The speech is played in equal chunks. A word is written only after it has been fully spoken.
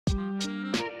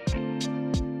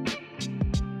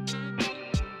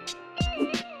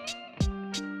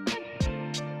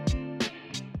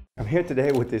here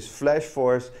today with this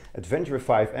Flashforge Adventurer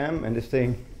 5M, and this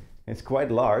thing is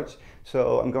quite large.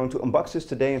 So I'm going to unbox this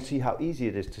today and see how easy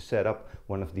it is to set up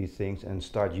one of these things and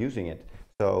start using it.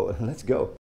 So let's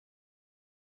go.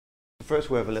 First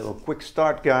we have a little quick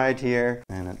start guide here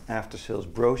and an after sales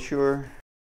brochure.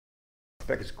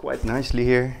 Packaged quite nicely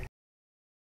here.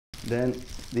 Then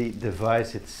the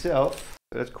device itself.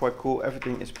 So that's quite cool.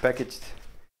 Everything is packaged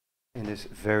in this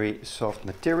very soft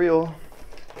material.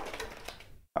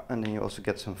 And then you also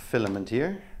get some filament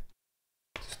here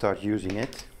to start using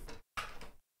it.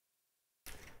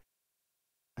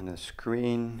 And a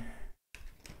screen.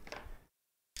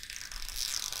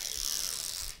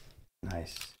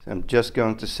 Nice. So I'm just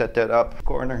going to set that up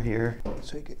corner here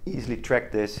so you can easily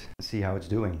track this and see how it's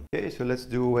doing. Okay, so let's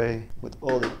do away with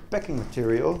all the packing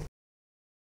material.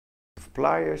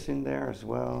 Pliers in there as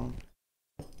well.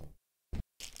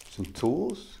 Some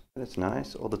tools. That's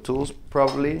nice. All the tools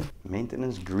probably.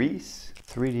 Maintenance grease.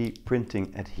 3D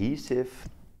printing adhesive.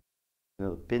 A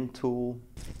little pin tool.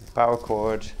 Power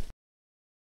cord.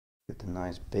 Get a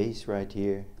nice base right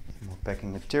here. More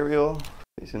packing material.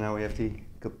 Okay, so now we have the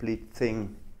complete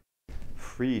thing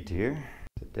freed here.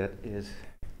 So that is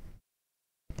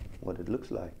what it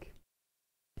looks like.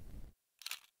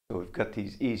 So we've got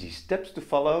these easy steps to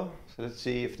follow. So let's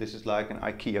see if this is like an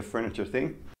IKEA furniture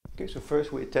thing. Okay, so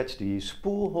first we attach the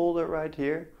spool holder right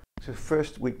here. So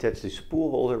first we attach the spool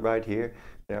holder right here.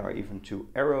 There are even two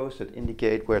arrows that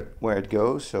indicate where it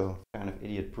goes, so kind of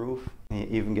idiot proof. And you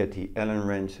even get the Allen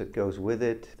wrench that goes with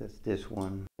it. That's this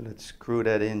one. So let's screw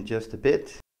that in just a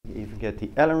bit. You even get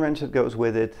the Allen wrench that goes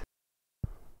with it.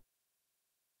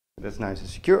 That's nice and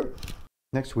secure.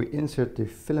 Next we insert the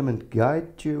filament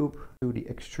guide tube to the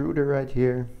extruder right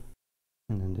here.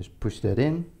 And then just push that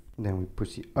in. And then we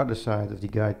push the other side of the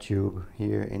guide tube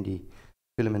here in the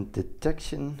filament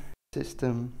detection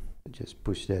system. Just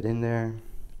push that in there.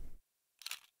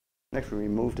 Next we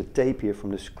remove the tape here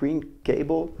from the screen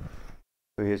cable.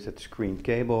 So here's that screen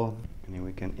cable, and then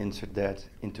we can insert that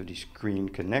into the screen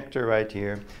connector right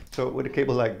here. So with a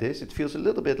cable like this, it feels a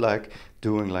little bit like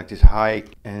doing like this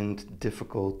high-end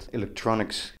difficult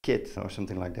electronics kit or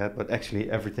something like that, but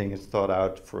actually everything is thought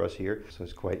out for us here, so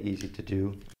it's quite easy to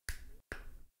do.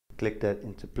 Click that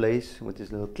into place with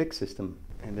this little click system,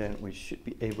 and then we should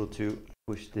be able to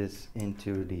push this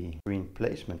into the screen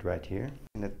placement right here,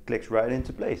 and it clicks right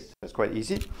into place. That's quite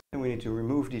easy. Then we need to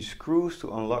remove these screws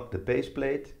to unlock the base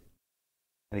plate,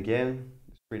 and again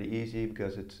it's pretty easy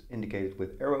because it's indicated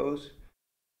with arrows.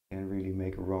 You can't really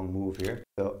make a wrong move here,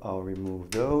 so I'll remove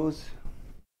those.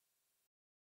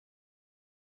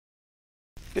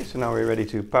 Okay, so now we're ready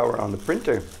to power on the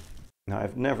printer. Now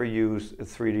I've never used a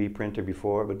 3D printer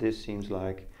before, but this seems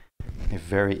like a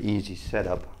very easy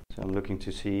setup. So I'm looking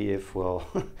to see if, well,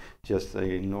 just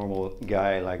a normal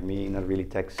guy like me, not really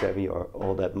tech savvy or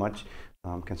all that much,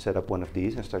 can set up one of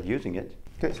these and start using it.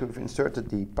 Okay, so we've inserted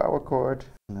the power cord.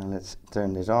 Now let's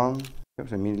turn this on.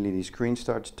 So immediately the screen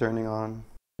starts turning on.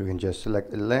 We can just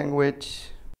select the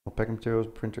language. Packing materials,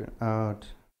 printer out.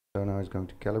 So now it's going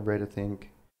to calibrate, I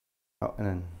think. Oh, and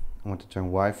then I want to turn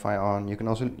Wi-Fi on. You can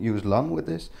also use LAN with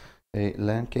this, a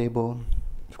LAN cable.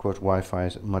 Of course, Wi-Fi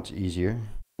is much easier.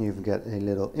 You get a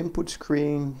little input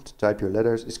screen to type your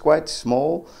letters. It's quite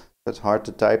small, so it's hard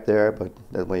to type there, but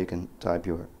that way you can type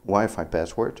your Wi-Fi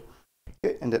password.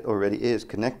 Okay, and that already is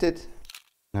connected.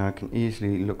 Now I can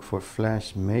easily look for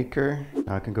Flash Maker.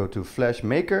 Now I can go to Flash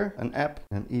Maker, an app,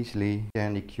 and easily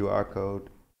scan the QR code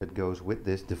that goes with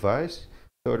this device.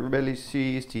 So it really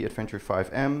sees the Adventurer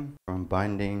 5M from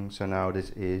binding. So now this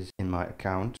is in my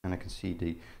account and I can see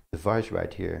the device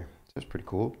right here. So it's pretty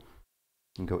cool.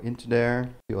 You can go into there,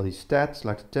 see all these stats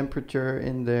like the temperature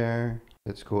in there.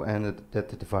 That's cool, and that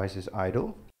the device is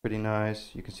idle. Pretty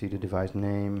nice. You can see the device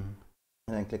name.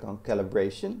 And then click on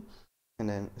calibration and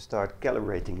then start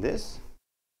calibrating this.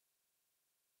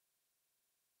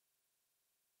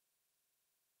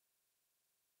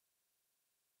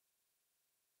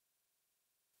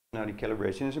 Now the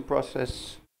calibration is in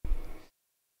process.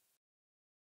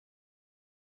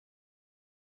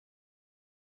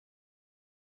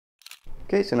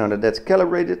 Okay, so now that that's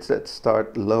calibrated, let's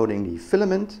start loading the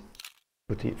filament.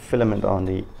 Put the filament on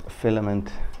the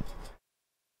filament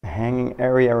hanging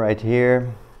area right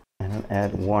here, and then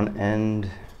add one end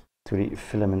to the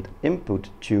filament input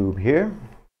tube here.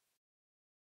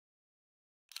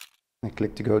 And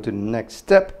click to go to the next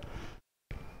step.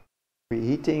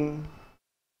 Preheating.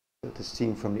 Put the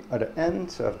steam from the other end,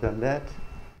 so I've done that.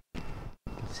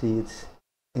 You can see it's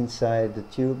inside the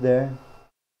tube there.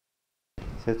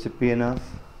 So that should be enough.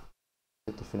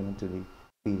 Put the filament to the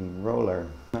feeding roller.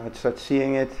 Now it starts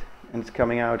seeing it and it's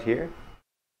coming out here.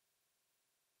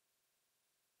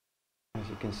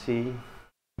 you can see,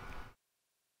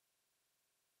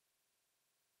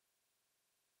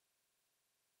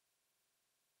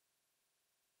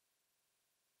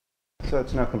 so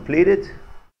it's now completed.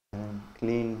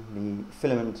 Clean the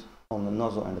filament on the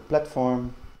nozzle and the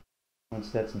platform. Once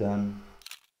that's done,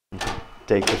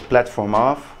 take this platform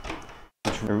off.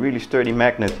 It's a really sturdy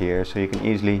magnet here, so you can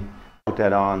easily put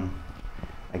that on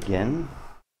again.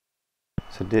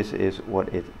 So this is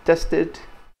what it tested.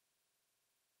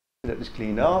 That is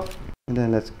cleaned off. And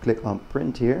then let's click on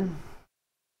print here.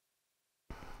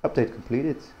 Update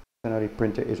completed. So now the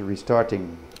printer is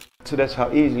restarting. So that's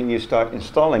how easily you start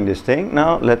installing this thing.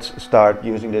 Now let's start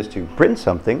using this to print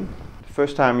something. The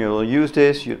first time you'll use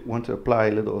this, you want to apply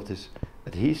a little of this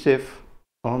adhesive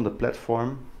on the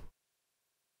platform.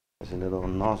 There's a little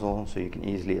nozzle, so you can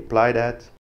easily apply that.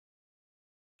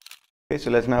 Okay, so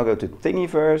let's now go to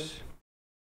Thingiverse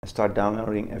and start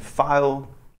downloading a file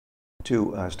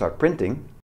to start printing.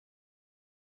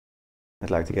 I'd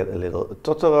like to get a little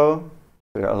Totoro.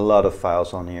 There are a lot of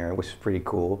files on here, which is pretty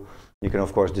cool. You can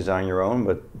of course design your own,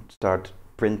 but start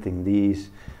printing these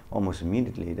almost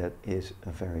immediately. That is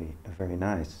very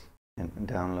nice. And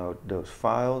download those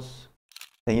files.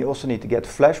 Then you also need to get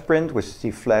FlashPrint, which is the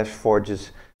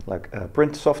Flashforge's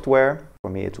print software.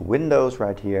 For me it's Windows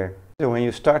right here. So when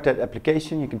you start that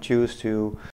application, you can choose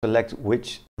to select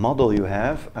which model you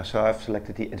have. So I've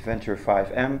selected the Adventurer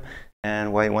 5M.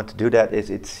 And why you want to do that is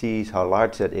it sees how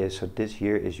large that is. So this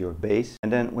here is your base.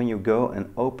 And then when you go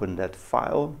and open that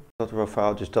file, Totoro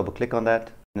file, just double click on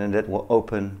that. And then that will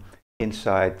open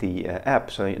inside the app.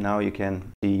 So now you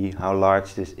can see how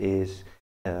large this is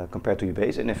compared to your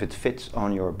base and if it fits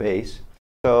on your base.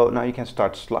 So now you can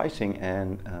start slicing,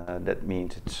 and that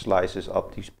means it slices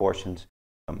up these portions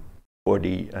for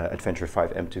the Adventurer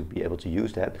 5M to be able to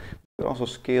use that. You can also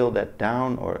scale that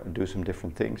down or do some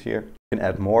different things here. You can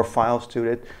add more files to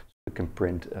it. So you can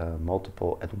print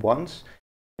multiple at once.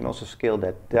 You can also scale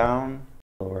that down,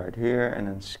 go right here, and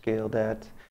then scale that.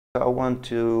 So I want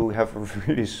to have a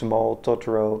really small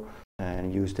Totoro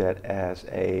and use that as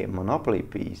a Monopoly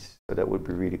piece. So that would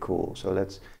be really cool. So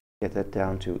let's get that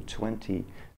down to 20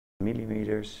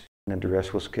 millimeters. And then the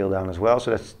rest will scale down as well.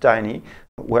 So that's tiny.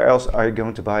 Where else are you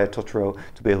going to buy a Totoro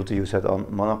to be able to use that on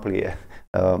Monopoly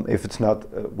if it's not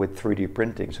with 3D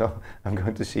printing? So I'm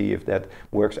going to see if that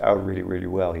works out really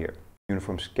well here.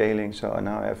 Uniform scaling. So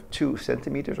now I have 2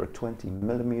 centimeters or 20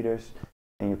 millimeters.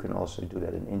 And you can also do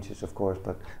that in inches, of course,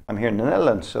 but I'm here in the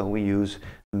Netherlands, so we use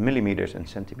millimeters and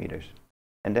centimeters.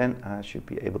 And then I should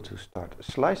be able to start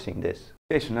slicing this.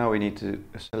 Okay, so now we need to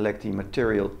select the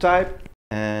material type.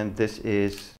 And this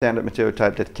is standard material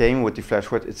type that came with the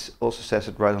Flashforge. It also says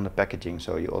it right on the packaging,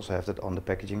 so you also have that on the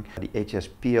packaging. The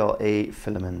HSPLA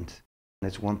filament, and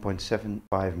it's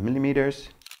 1.75 millimeters.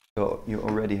 So you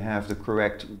already have the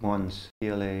correct ones,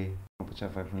 PLA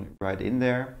 1.75 right in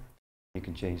there. You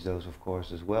can change those of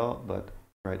course as well, but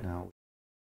right now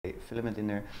a filament in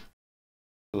there.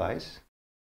 Slice.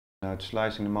 Now it's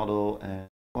slicing the model, and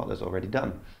well, that's already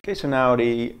done. Okay, so now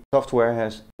the software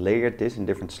has layered this in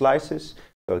different slices,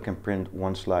 so it can print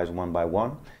one slice one by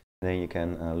one. And then you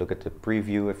can look at the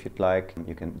preview if you'd like.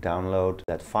 You can download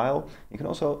that file. You can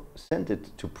also send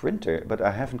it to printer, but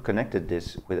I haven't connected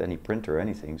this with any printer or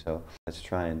anything, so let's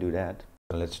try and do that.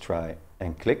 So let's try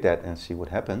and click that and see what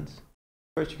happens.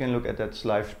 First you can look at that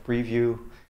slice preview,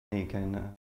 and you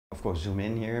can of course zoom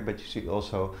in here, but you see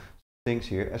also things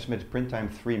here. Estimated print time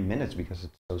 3 minutes because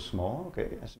it's so small.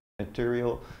 Okay, estimated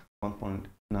material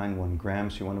 1.91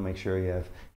 grams. You want to make sure you have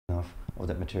enough of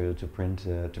that material to print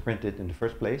it in the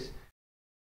first place.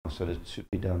 So that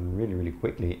should be done really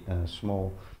quickly. A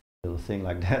small little thing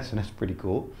like that, so that's pretty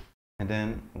cool. And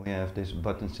then we have this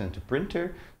button send to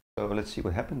printer. So let's see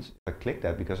what happens if I click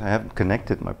that, because I haven't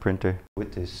connected my printer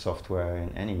with this software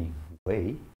in any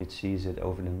way. It sees it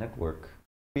over the network.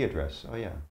 IP address, oh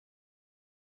yeah.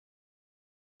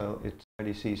 So it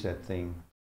already sees that thing.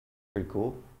 Pretty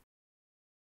cool.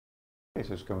 Okay,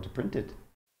 so it's going to print it.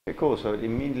 Okay, cool. So it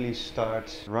immediately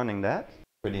starts running that.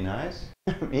 Pretty nice.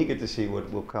 I'm eager to see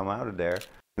what will come out of there.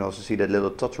 You can also see that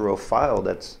little Totoro file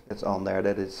that's on there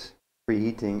that is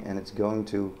preheating, and it's going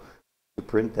to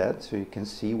print that, so you can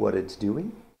see what it's doing.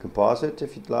 You can pause it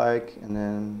if you'd like, and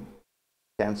then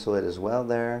cancel it as well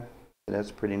there. So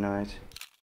that's pretty nice.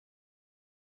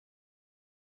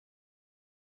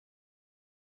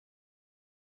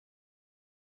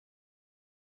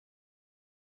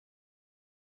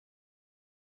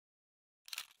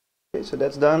 Okay, so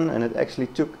that's done, and it actually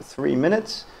took 3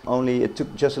 minutes. Only it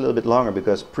took just a little bit longer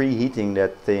because preheating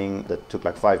that thing that took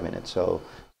like 5 minutes. So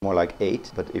more like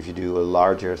 8. But if you do a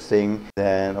larger thing,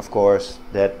 then of course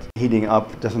that heating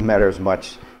up doesn't matter as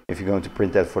much if you're going to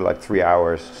print that for like 3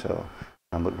 hours. So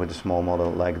but with a small model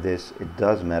like this, it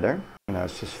does matter. Now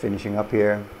it's just finishing up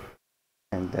here,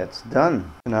 and that's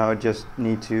done. Now I just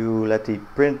need to let the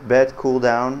print bed cool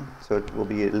down, so it will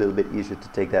be a little bit easier to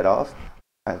take that off.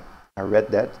 I read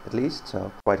that at least,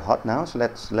 so quite hot now, so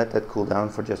let's let that cool down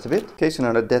for just a bit. Okay, so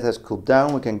now that that has cooled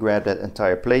down, we can grab that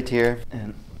entire plate here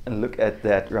and look at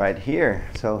that right here.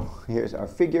 So here's our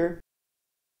figure.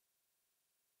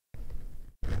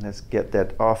 Let's get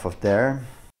that off of there.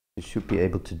 You should be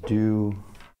able to do,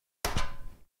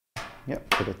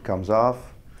 yep, so that comes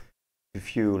off. A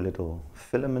few little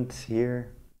filaments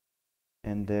here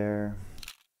and there,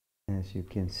 as you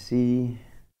can see.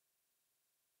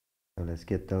 So let's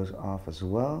get those off as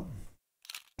well.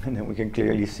 And then we can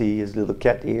clearly see his little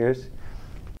cat ears.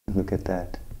 Look at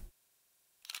that.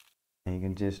 And you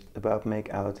can just about make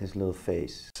out his little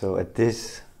face. So at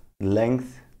this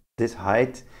length, this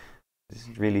height, this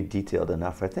is really detailed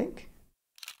enough, I think.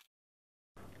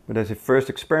 But as a first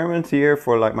experiment here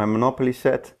for like my Monopoly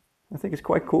set, I think it's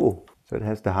quite cool. So it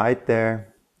has the height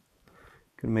there.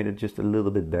 Could have made it just a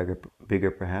little bit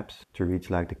bigger perhaps, to reach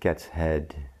like the cat's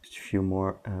head. Just a few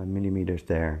more millimeters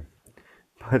there.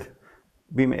 But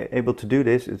being able to do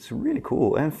this, it's really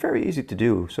cool and very easy to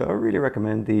do. So I really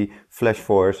recommend the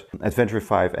Flashforge Adventurer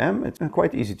 5M. It's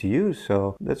quite easy to use,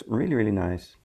 so that's really, really nice.